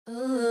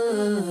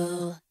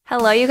Ooh.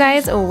 Hello you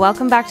guys,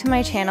 welcome back to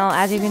my channel.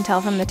 As you can tell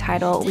from the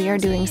title, we are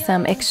doing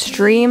some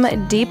extreme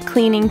deep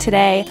cleaning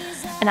today,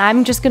 and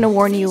I'm just gonna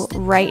warn you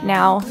right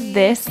now,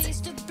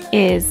 this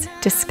is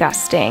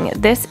disgusting.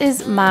 This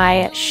is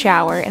my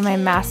shower in my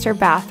master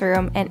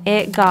bathroom, and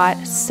it got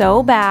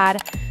so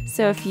bad.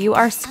 So if you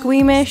are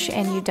squeamish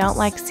and you don't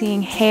like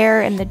seeing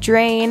hair in the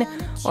drain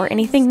or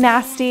anything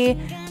nasty,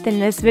 then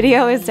this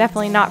video is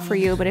definitely not for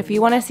you. But if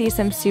you want to see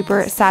some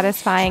super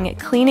satisfying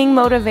cleaning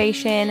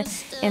motivation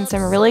and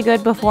some really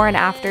good before and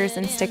afters,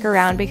 then stick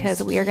around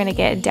because we are going to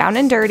get down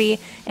and dirty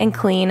and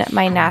clean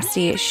my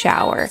nasty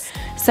shower.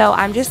 So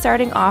I'm just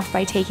starting off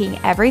by taking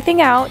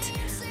everything out.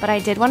 But I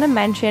did want to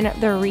mention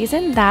the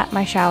reason that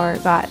my shower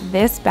got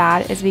this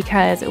bad is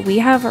because we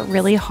have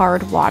really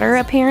hard water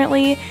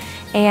apparently,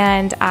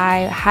 and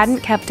I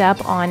hadn't kept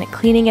up on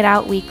cleaning it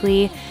out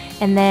weekly.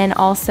 And then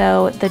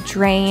also the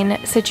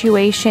drain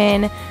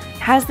situation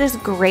has this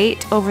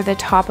grate over the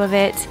top of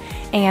it,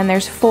 and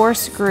there's 4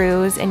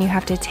 screws, and you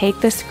have to take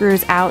the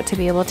screws out to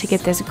be able to get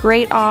this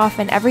grate off,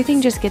 and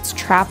everything just gets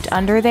trapped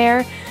under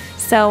there.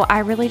 So I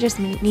really just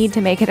need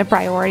to make it a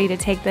priority to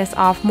take this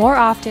off more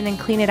often and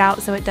clean it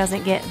out so it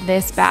doesn't get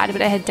this bad.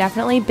 But it had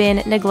definitely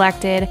been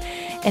neglected,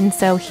 and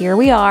so here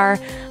we are.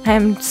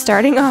 I'm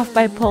starting off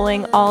by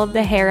pulling all of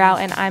the hair out,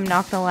 and I'm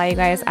not gonna lie you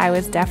guys, I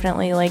was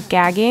definitely like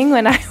gagging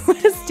when I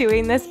was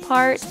doing this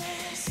part,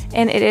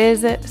 and it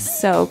is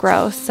so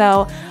gross.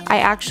 So I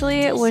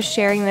actually was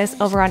sharing this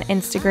over on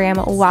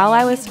Instagram while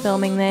I was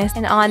filming this,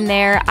 and on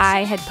there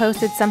I had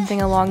posted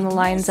something along the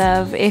lines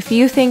of, if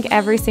you think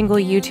every single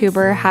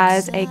YouTuber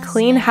has a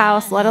clean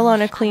house, let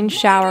alone a clean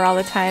shower all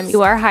the time,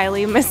 you are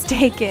highly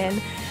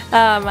mistaken.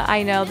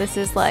 I know this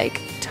is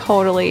like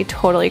totally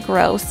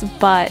gross,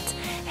 but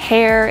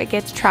hair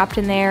gets trapped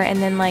in there,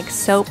 and then like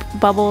soap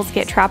bubbles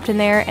get trapped in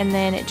there, and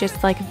then it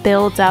just like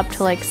builds up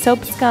to like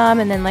soap scum,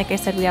 and then like I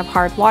said, we have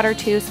hard water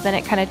too, so then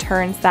it kind of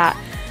turns that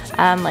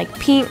like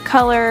pink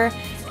color.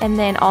 And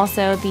then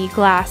also the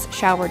glass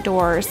shower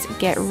doors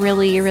get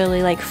really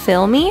like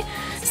filmy.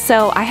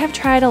 So I have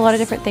tried a lot of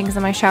different things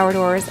in my shower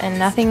doors and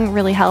nothing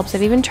really helps.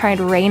 I've even tried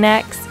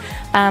Rain-X.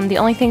 The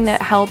only thing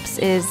that helps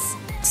is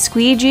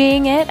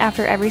squeegeeing it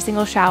after every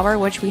single shower,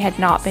 which we had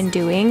not been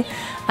doing.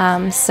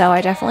 So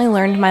I definitely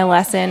learned my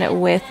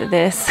lesson with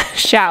this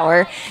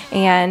shower,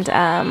 and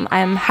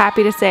I'm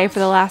happy to say for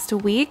the last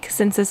week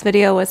since this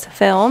video was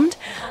filmed,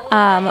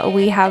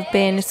 we have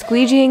been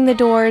squeegeeing the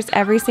doors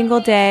every single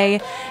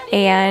day,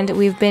 and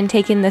we've been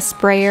taking the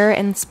sprayer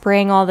and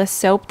spraying all the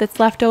soap that's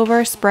left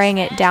over, spraying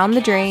it down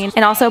the drain,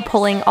 and also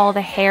pulling all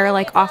the hair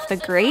like off the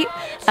grate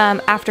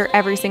after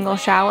every single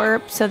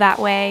shower, so that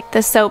way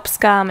the soap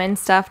scum and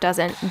stuff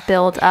doesn't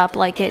build up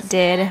like it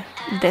did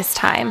this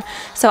time.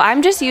 So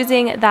I'm just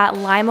using that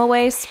Lime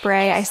Away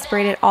spray. I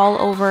sprayed it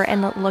all over,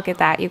 and look at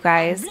that you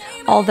guys.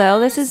 Although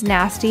this is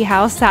nasty,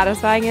 how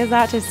satisfying is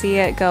that to see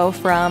it go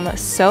from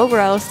so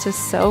gross to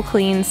so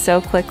clean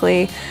so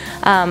quickly.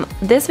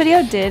 This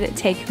video did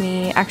take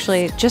me,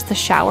 actually just the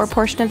shower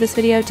portion of this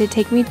video did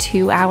take me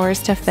 2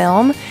 hours to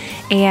film,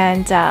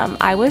 and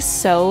I was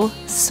so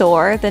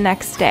sore the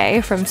next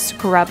day from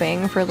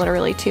scrubbing for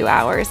literally 2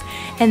 hours,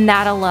 and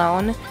that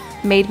alone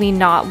made me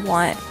not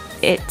want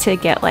it to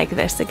get like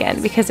this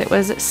again because it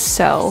was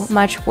so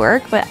much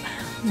work. But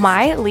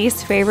my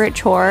least favorite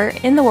chore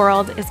in the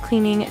world is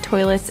cleaning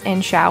toilets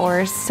and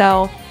showers.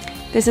 So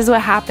this is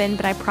what happened,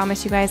 but I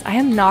promise you guys I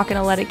am not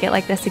gonna let it get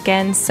like this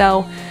again.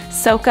 So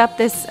soak up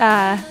this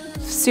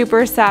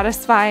super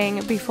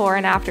satisfying before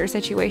and after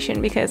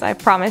situation, because I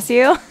promise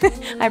you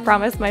I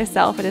promise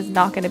myself it is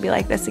not going to be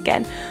like this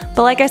again.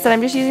 But like I said,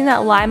 I'm just using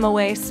that Lime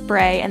Away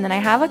spray, and then I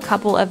have a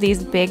couple of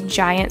these big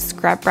giant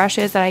scrub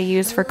brushes that I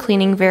use for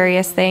cleaning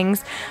various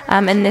things,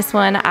 and this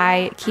one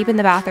I keep in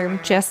the bathroom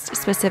just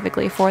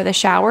specifically for the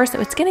shower, so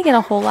it's going to get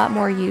a whole lot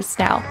more use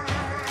now.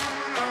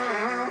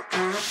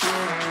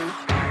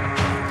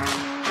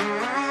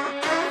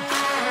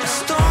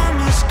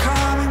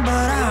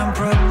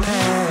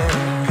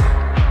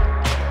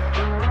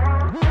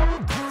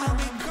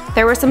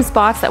 There were some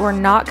spots that were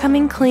not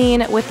coming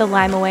clean with the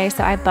Lime Away,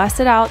 so I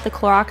busted out the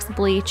Clorox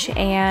bleach,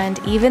 and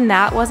even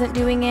that wasn't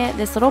doing it.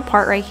 This little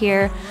part right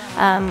here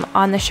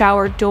on the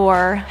shower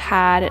door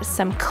had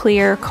some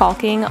clear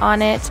caulking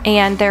on it,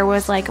 and there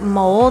was like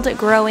mold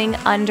growing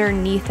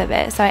underneath of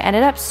it. So I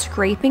ended up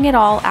scraping it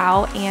all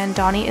out, and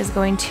Donnie is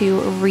going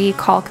to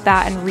re-caulk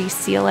that and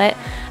reseal it.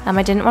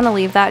 I didn't want to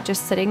leave that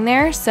just sitting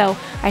there, so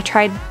I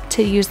tried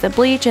to use the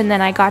bleach, and then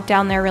I got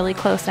down there really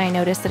close and I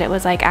noticed that it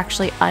was like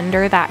actually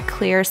under that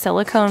clear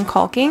silicone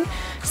caulking.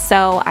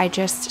 So I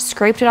just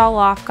scraped it all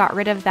off, got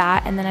rid of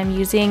that, and then I'm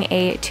using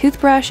a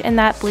toothbrush and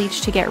that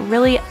bleach to get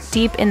really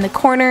deep in the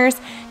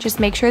corners, just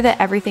make sure that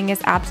everything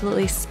is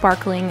absolutely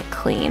sparkling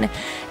clean.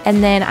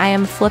 And then I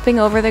am flipping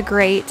over the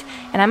grate,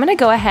 and I'm gonna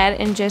go ahead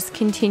and just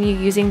continue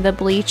using the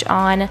bleach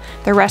on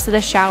the rest of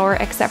the shower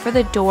except for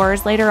the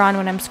doors. Later on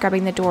when I'm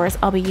scrubbing the doors,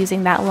 I'll be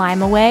using that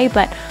Lime Away,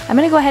 but I'm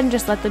gonna go ahead and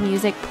just let the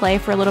music play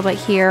for a little bit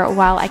here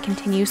while I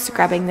continue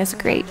scrubbing this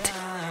grate.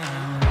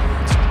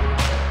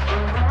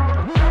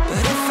 But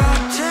if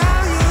I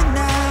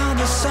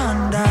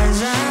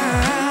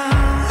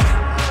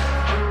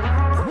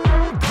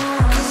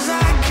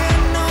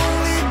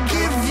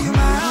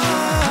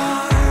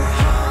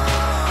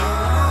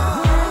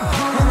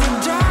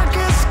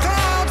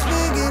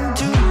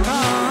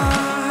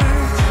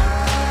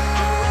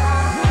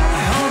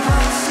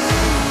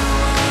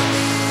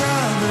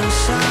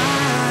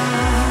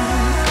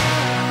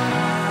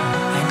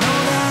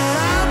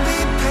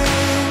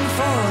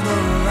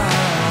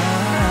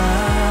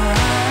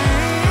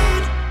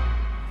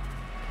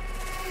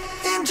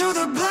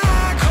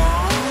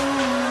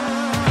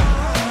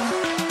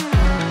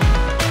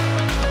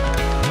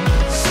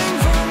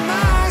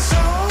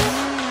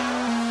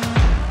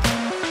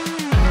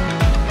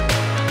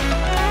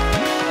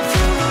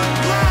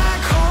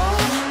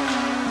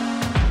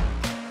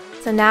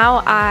So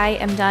now I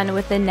am done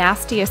with the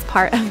nastiest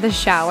part of the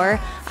shower.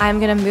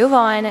 I'm gonna move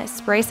on,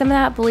 spray some of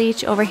that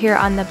bleach over here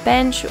on the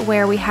bench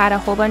where we had a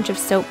whole bunch of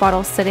soap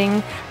bottles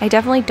sitting. I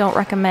definitely don't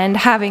recommend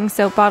having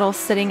soap bottles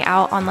sitting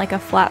out on like a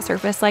flat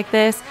surface like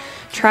this.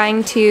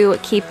 Trying to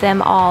keep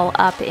them all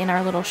up in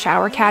our little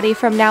shower caddy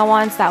from now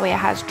on, so that way it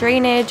has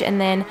drainage and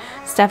then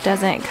stuff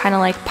doesn't kind of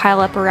like pile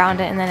up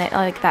around it, and then it,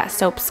 like that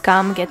soap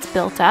scum gets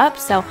built up.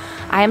 So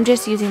I am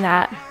just using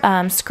that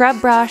scrub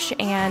brush,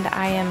 and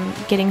I am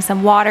getting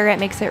some water. It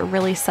makes it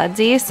really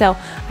sudsy, so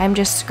I'm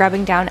just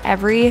scrubbing down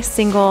every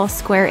single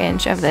square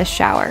inch of this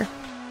shower.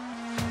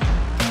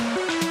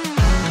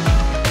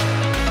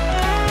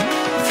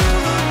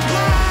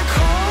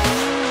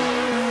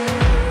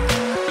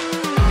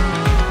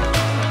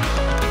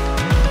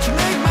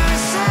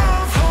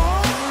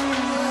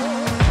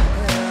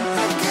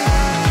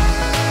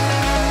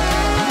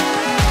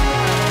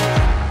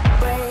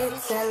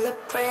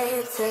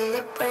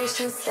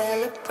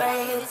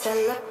 Celebrate,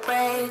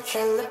 celebrate,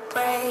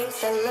 celebrate,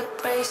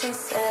 celebration,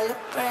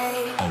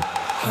 celebrate.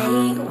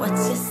 Hey,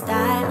 what's your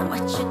style?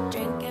 What you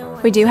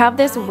drinking? We do have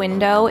this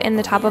window in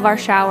the top of our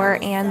shower,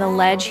 and the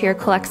ledge here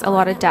collects a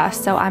lot of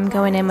dust. So I'm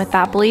going in with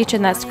that bleach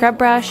and that scrub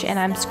brush, and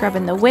I'm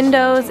scrubbing the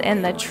windows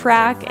and the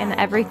track and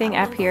everything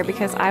up here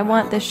because I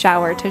want this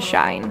shower to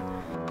shine.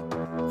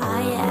 Oh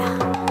yeah.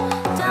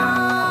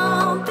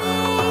 Don't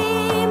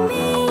be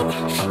me.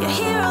 You're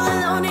here all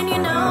alone and you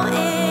know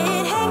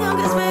it. Hang on,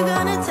 'cause we're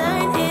gonna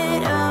turn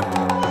it up.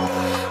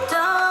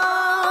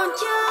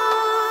 Don't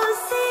you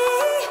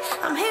see?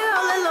 I'm here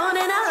all alone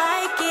and I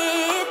like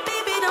it.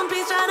 Baby, don't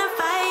please try to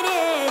fight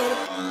it.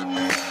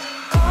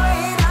 Pour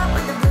it up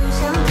with the blue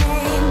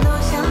champagne,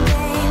 blue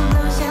champagne,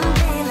 blue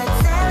champagne. Let's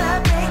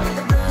celebrate with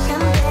the blue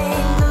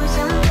champagne, blue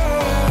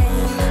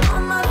champagne.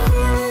 All my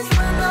feelings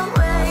run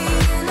away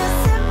in a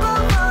sip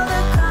of all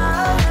the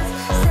colors.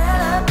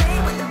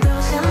 Celebrate with the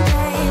blue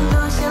champagne,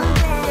 blue champagne.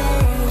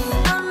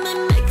 I'm in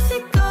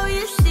Mexico,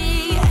 you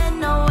see, and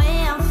no way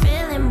I'm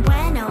feeling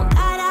bueno.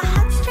 Got a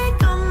hot streak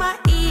on my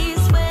E,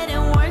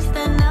 sweating worse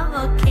than a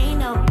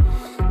volcano.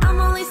 I'm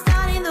only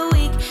starting the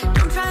week,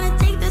 don't try to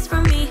take this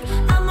from me.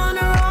 I'm on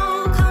a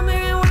roll, come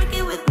here and work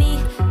it with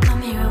me.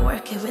 Come here and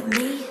work it with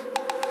me.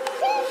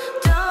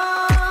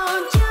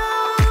 Don't you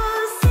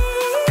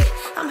see?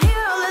 I'm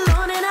here all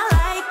alone and I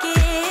like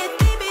it.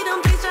 Baby,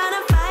 don't please try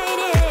to fight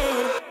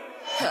it.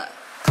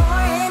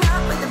 Pour it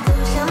up with the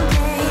blue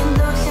champagne,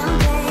 blue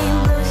champagne,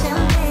 blue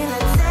champagne.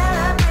 Let's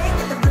celebrate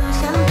with the blue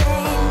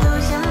champagne,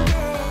 blue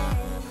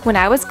champagne. When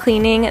I was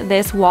cleaning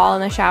this wall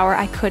in the shower,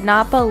 I could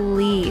not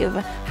believe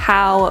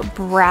how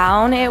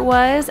brown it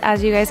was.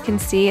 As you guys can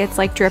see, it's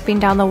like dripping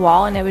down the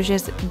wall, and it was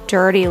just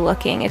dirty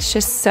looking. It's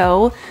just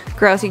so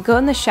gross. You go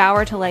in the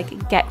shower to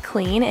like get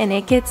clean, and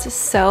it gets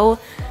so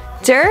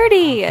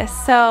dirty.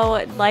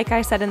 So like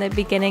I said in the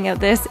beginning of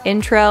this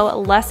intro,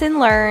 lesson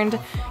learned,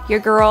 your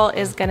girl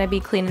is gonna be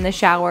cleaning the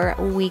shower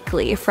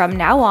weekly from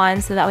now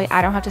on, so that way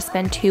I don't have to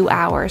spend 2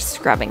 hours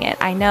scrubbing it.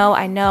 I know,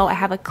 I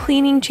have a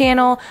cleaning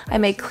channel. I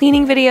make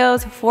cleaning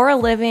videos for a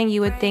living.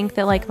 You would think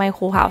that like my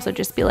whole house would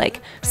just be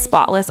like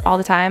spotless all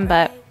the time,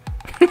 but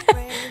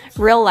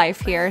real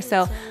life here.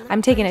 So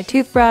I'm taking a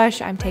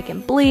toothbrush, I'm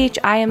taking bleach,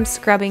 I am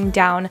scrubbing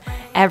down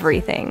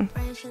everything.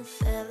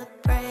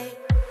 Celebrate.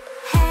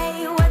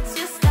 Hey, what's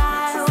your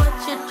style?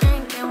 What you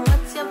drinking?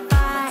 What's your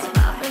vibe?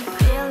 I've been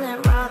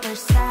feeling rather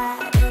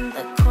sad in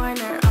the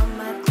corner of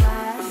my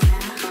class.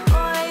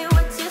 Boy,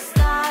 what's your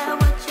style?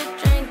 What you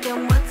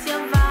drinking? What's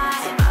your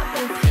vibe? I've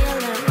been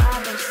feeling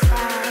rather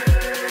sad.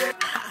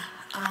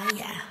 Oh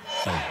yeah.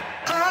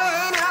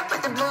 Pouring up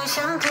with the blue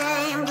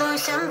champagne, blue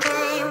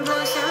champagne,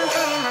 blue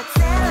champagne. Let's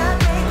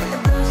celebrate with the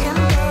blue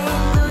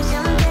champagne, blue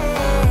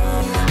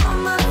champagne. All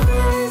my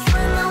feelings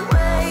run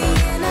away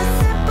in a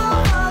sip of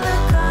all the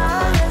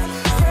colors.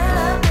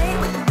 Celebrate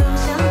with the blue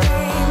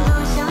champagne,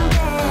 blue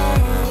champagne.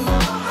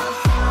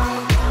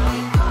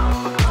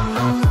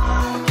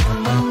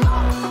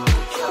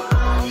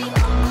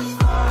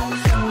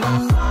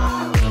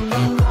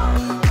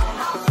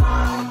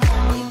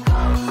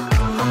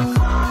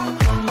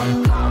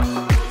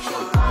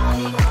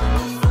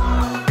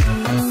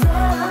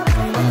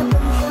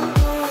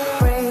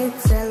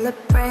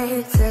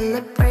 Celebrate,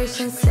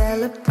 celebration,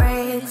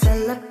 celebrate,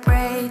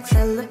 celebrate,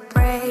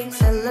 celebrate,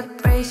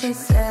 celebration,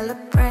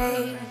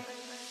 celebrate.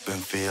 Been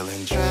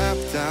feeling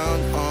trapped down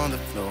on the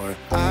floor.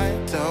 I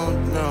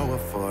don't know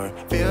what for.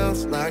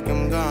 Feels like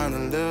I'm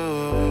gonna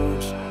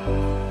lose.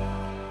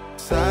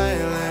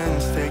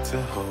 Silence takes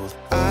a hold.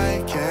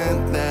 I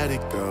can't let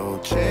it go.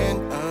 Chin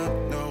up,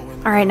 no one.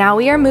 All right, now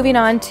we are moving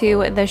on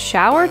to the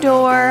shower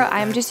door.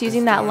 I'm just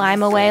using that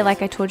lime away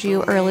like I told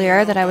you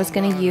earlier that I was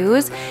gonna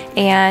use,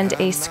 and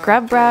a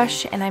scrub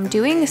brush, and I'm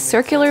doing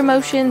circular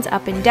motions,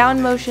 up and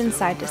down motions,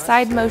 side to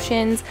side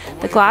motions.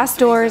 The glass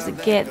doors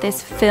get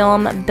this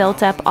film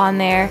built up on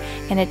there,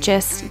 and it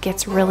just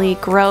gets really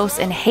gross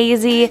and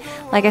hazy.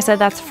 Like I said,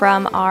 that's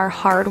from our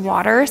hard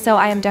water, so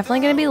I am definitely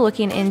gonna be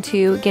looking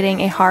into getting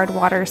a hard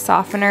water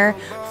softener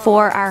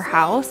for our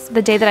house.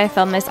 The day that I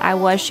filmed this, I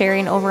was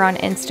sharing over on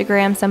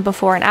Instagram some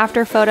before and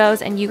after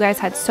photos, and you guys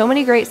had so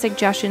many great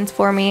suggestions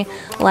for me,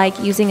 like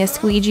using a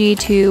squeegee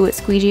to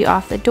squeegee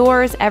off the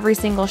doors every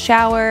single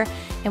shower.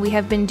 And we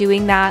have been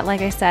doing that. Like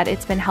I said,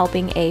 it's been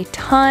helping a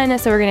ton,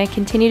 so we're gonna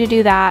continue to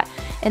do that.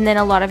 And then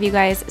a lot of you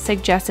guys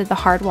suggested the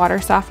hard water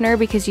softener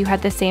because you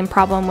had the same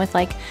problem with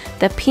like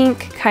the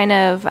pink kind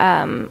of,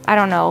 I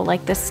don't know,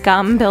 like the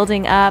scum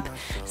building up.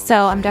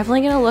 So I'm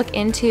definitely gonna look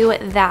into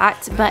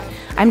that, but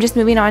I'm just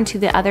moving on to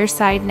the other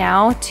side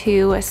now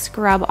to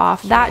scrub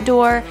off that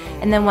door.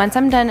 And then once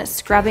I'm done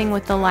scrubbing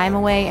with the lime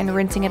away and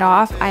rinsing it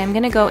off, I am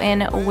gonna go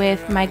in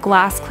with my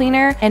glass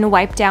cleaner and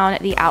wipe down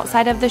the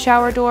outside of the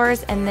shower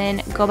doors, and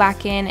then go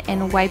back in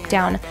and wipe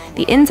down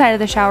the inside of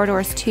the shower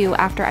doors too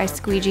after I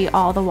squeegee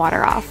all the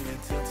water off.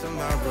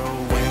 Tomorrow,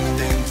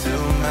 wind into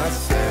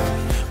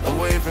myself,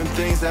 away from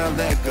things I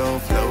let go,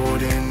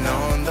 floating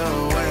on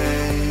the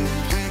waves.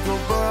 We go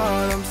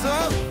bottoms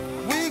up,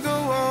 we go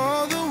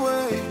all the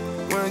way.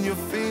 When you're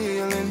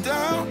feeling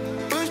down,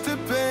 push the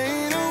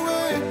pain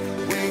away.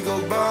 We go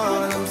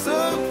bottoms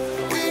up,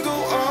 we go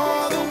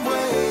all the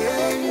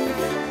way.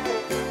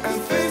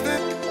 And face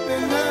it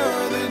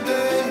another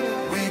day.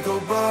 We go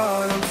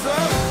bottoms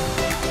up.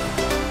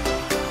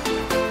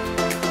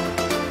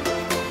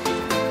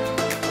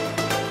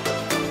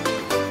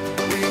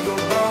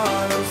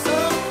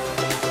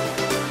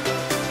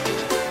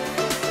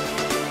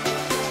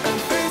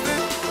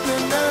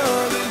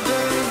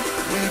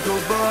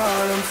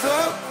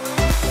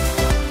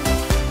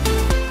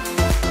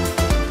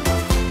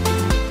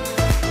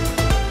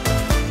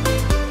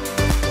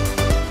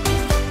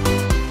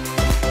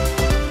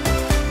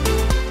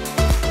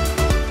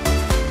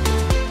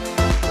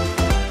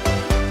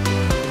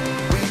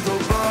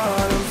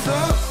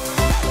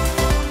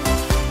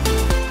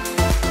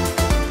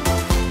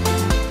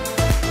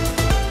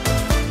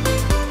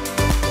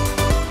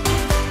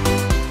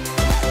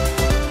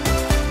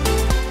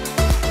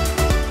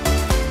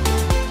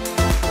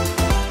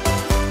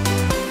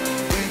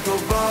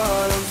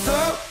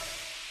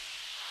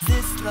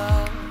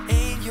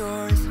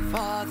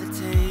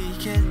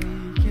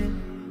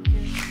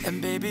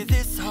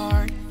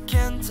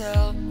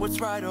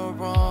 Right or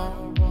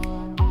wrong,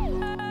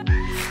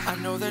 I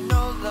know that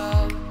no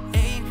love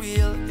ain't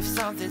real if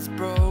something's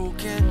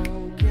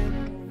broken,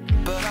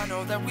 but I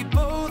know that we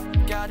both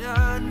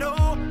gotta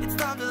know it's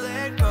time to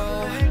let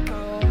go.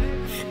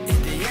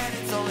 In the end,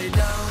 it's only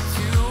down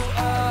to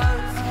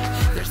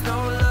us. There's no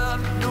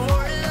love nor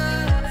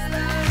lust,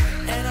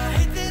 and I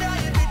hate that I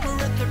admit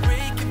we're at the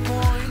breaking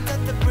point,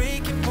 at the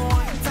breaking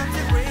point, time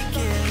to break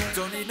it.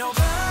 Don't need no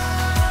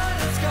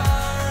violent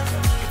scars,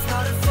 it's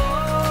not a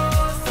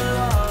false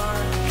alarm.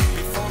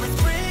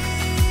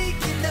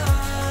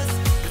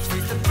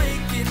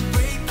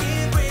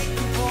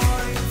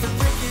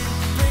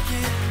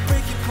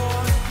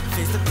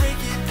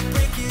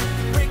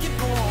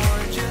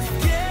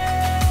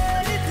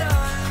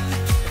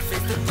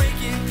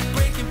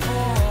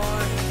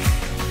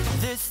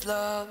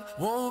 Love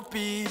won't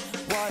be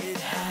what it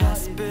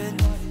has been,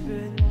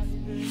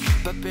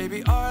 but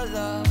baby, our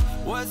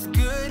love was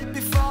good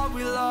before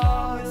we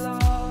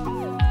lost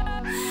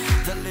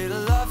the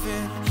little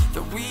loving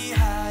that we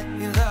had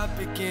in the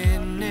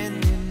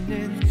beginning.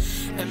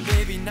 And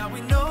baby, now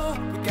we know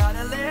we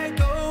gotta let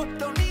go,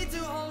 don't need to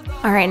hold on.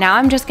 All right, now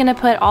I'm just gonna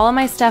put all of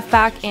my stuff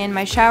back in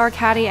my shower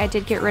caddy. I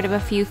did get rid of a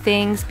few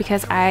things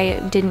because I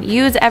didn't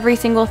use every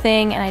single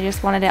thing, and I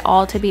just wanted it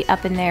all to be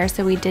up in there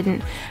so we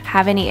didn't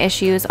have any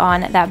issues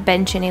on that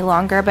bench any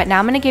longer. But now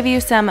I'm gonna give you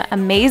some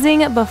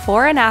amazing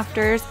before and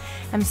afters.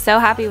 I'm so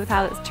happy with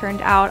how this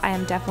turned out. I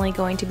am definitely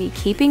going to be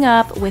keeping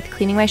up with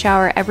cleaning my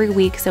shower every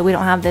week so we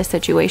don't have this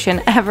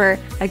situation ever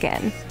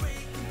again.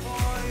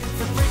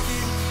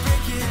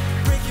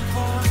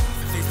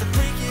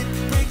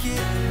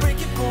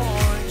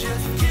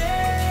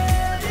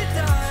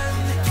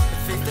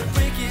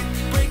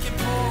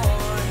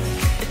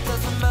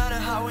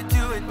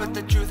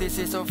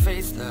 So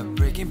face the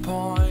breaking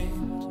point,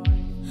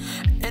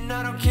 and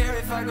I don't care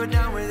if I go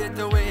down with it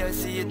the way I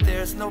see it,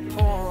 there's no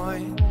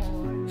point,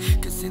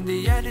 cause in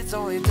the end it's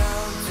only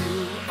down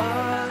to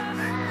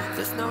us.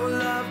 There's no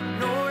love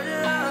nor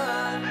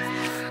lust,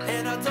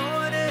 and I don't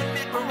wanna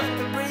admit we're at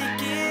the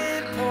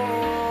breaking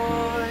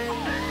point.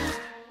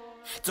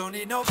 Don't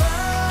need no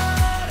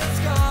violent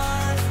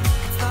scars,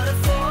 it's not a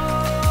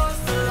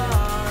false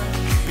alarm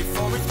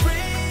before it's breaking.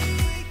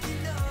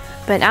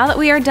 But now that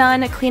we are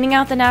done cleaning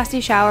out the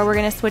nasty shower, we're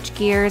gonna switch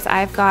gears.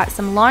 I've got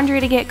some laundry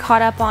to get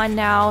caught up on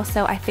now,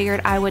 so I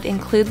figured I would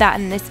include that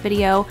in this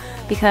video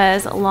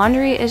because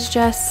laundry is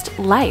just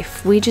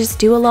life. We just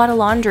do a lot of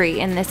laundry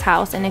in this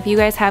house, and if you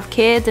guys have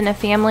kids and a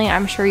family,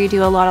 I'm sure you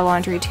do a lot of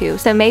laundry too.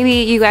 So maybe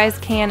you guys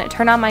can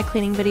turn on my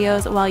cleaning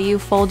videos while you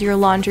fold your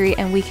laundry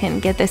and we can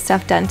get this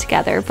stuff done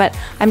together. But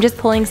I'm just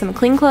pulling some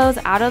clean clothes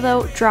out of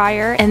the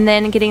dryer and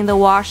then getting the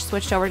wash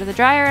switched over to the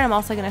dryer, and I'm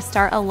also gonna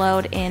start a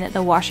load in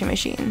the washing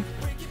machine.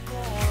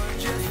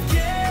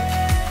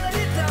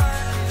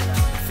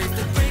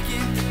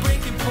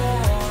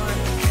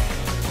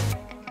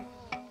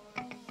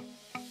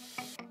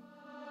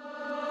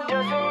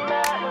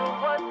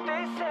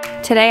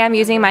 Today I'm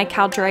using my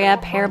Caldrea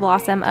Pear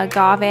Blossom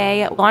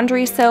Agave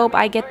laundry soap.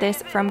 I get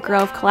this from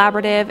Grove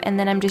Collaborative, and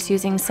then I'm just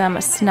using some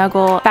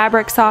Snuggle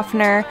fabric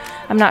softener.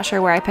 I'm not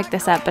sure where I picked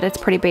this up, but it's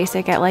pretty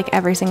basic at like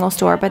every single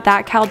store. But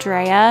that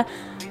Caldrea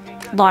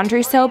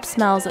laundry soap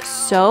smells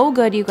so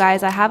good, you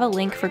guys. I have a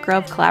link for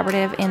Grove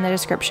Collaborative in the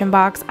description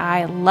box.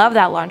 I love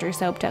that laundry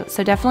soap,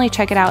 so definitely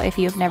check it out if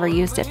you've never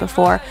used it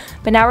before.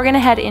 But now we're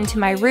gonna head into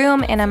my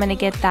room and I'm gonna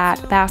get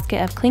that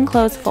basket of clean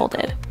clothes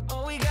folded.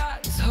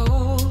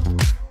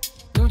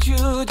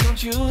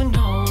 Don't you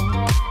know?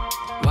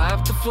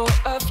 Wipe the floor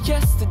of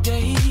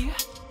yesterday.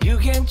 You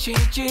can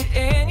change it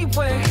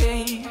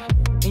anyway.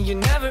 And you're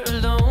never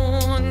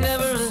alone,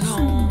 never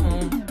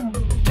alone.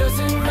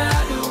 Doesn't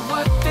matter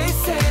what they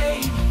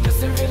say.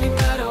 Doesn't really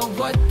matter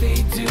what they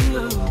do.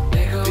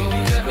 Let go,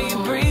 baby, let me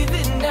breathe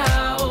it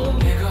now.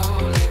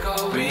 Let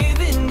go,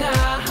 breathe it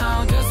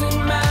now.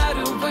 Doesn't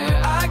matter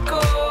where I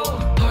go.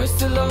 Heart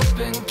still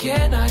open,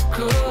 cannot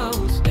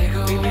close. Let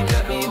go, baby,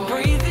 let me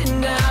breathe it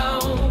now.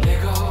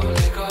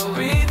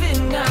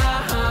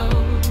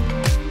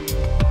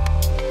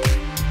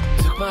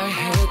 My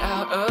head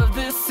out of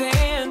the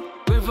sand,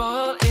 we're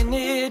all in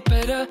it,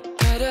 better.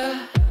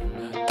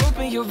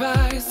 Open your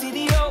eyes, see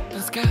the open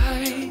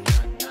sky.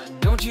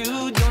 Don't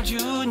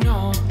you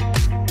know?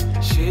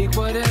 Shake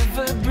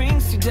whatever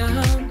brings you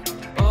down,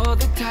 all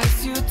that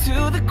ties you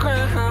to the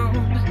ground.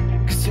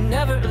 Cause you're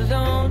never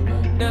alone,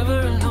 never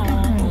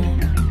alone.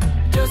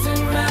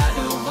 Doesn't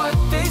matter what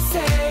they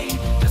say,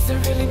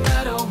 doesn't really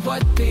matter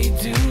what they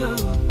do.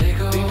 Let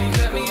go, baby,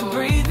 let me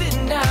breathe it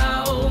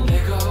now.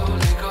 Let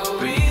go,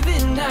 breathe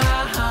it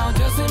now.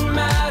 Doesn't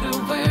matter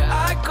where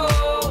I go.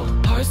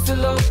 Heart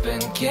still open,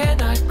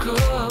 cannot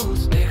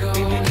close. Let go,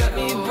 baby, let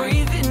me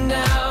breathe it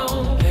now.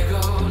 Let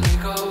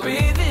go,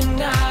 breathe it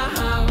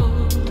now.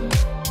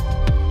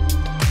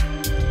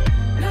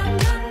 No,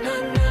 no, no,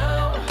 no.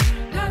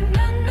 No,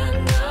 no, no,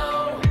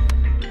 no.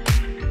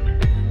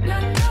 No,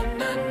 no,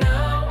 no,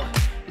 no.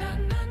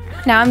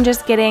 Now I'm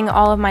just getting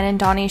all of mine and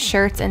Donnie's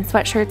shirts and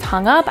sweatshirts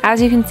hung up.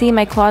 As you can see,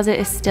 my closet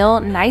is still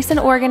nice and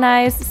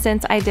organized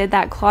since I did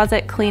that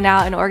closet clean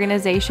out and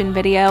organization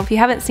video. If you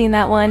haven't seen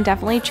that one,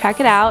 definitely check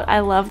it out.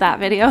 I love that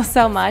video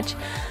so much.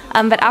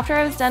 But after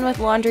I was done with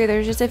laundry,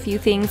 there's just a few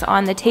things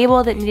on the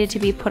table that needed to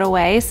be put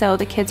away. So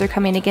the kids are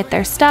coming to get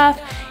their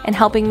stuff and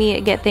helping me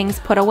get things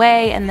put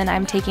away, and then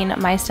I'm taking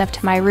my stuff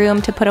to my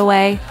room to put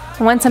away.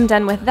 Once I'm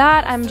done with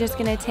that, I'm just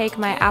gonna take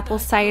my apple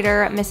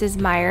cider Mrs.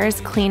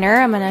 Meyer's cleaner.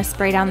 I'm gonna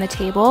spray down the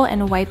table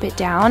and wipe it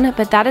down.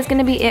 But that is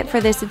gonna be it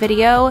for this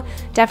video.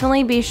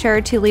 Definitely be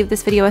sure to leave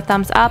this video a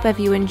thumbs up if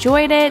you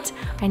enjoyed it.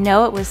 I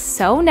know it was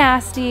so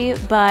nasty,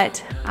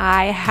 but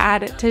I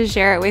had to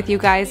share it with you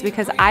guys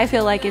because I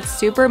feel like it's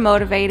super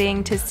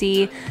motivating to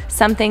see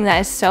something that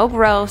is so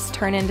gross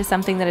turn into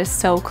something that is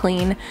so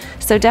clean.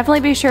 So definitely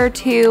be sure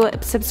to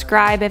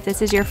subscribe if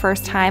this is your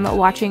first time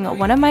watching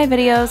one of my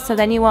videos, so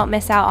then you won't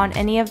miss out on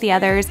any of the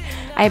others.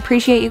 I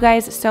appreciate you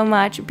guys so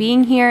much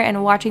being here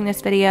and watching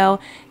this video.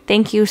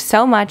 Thank you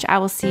so much. I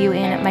will see you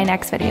in my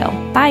next video.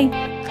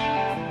 Bye.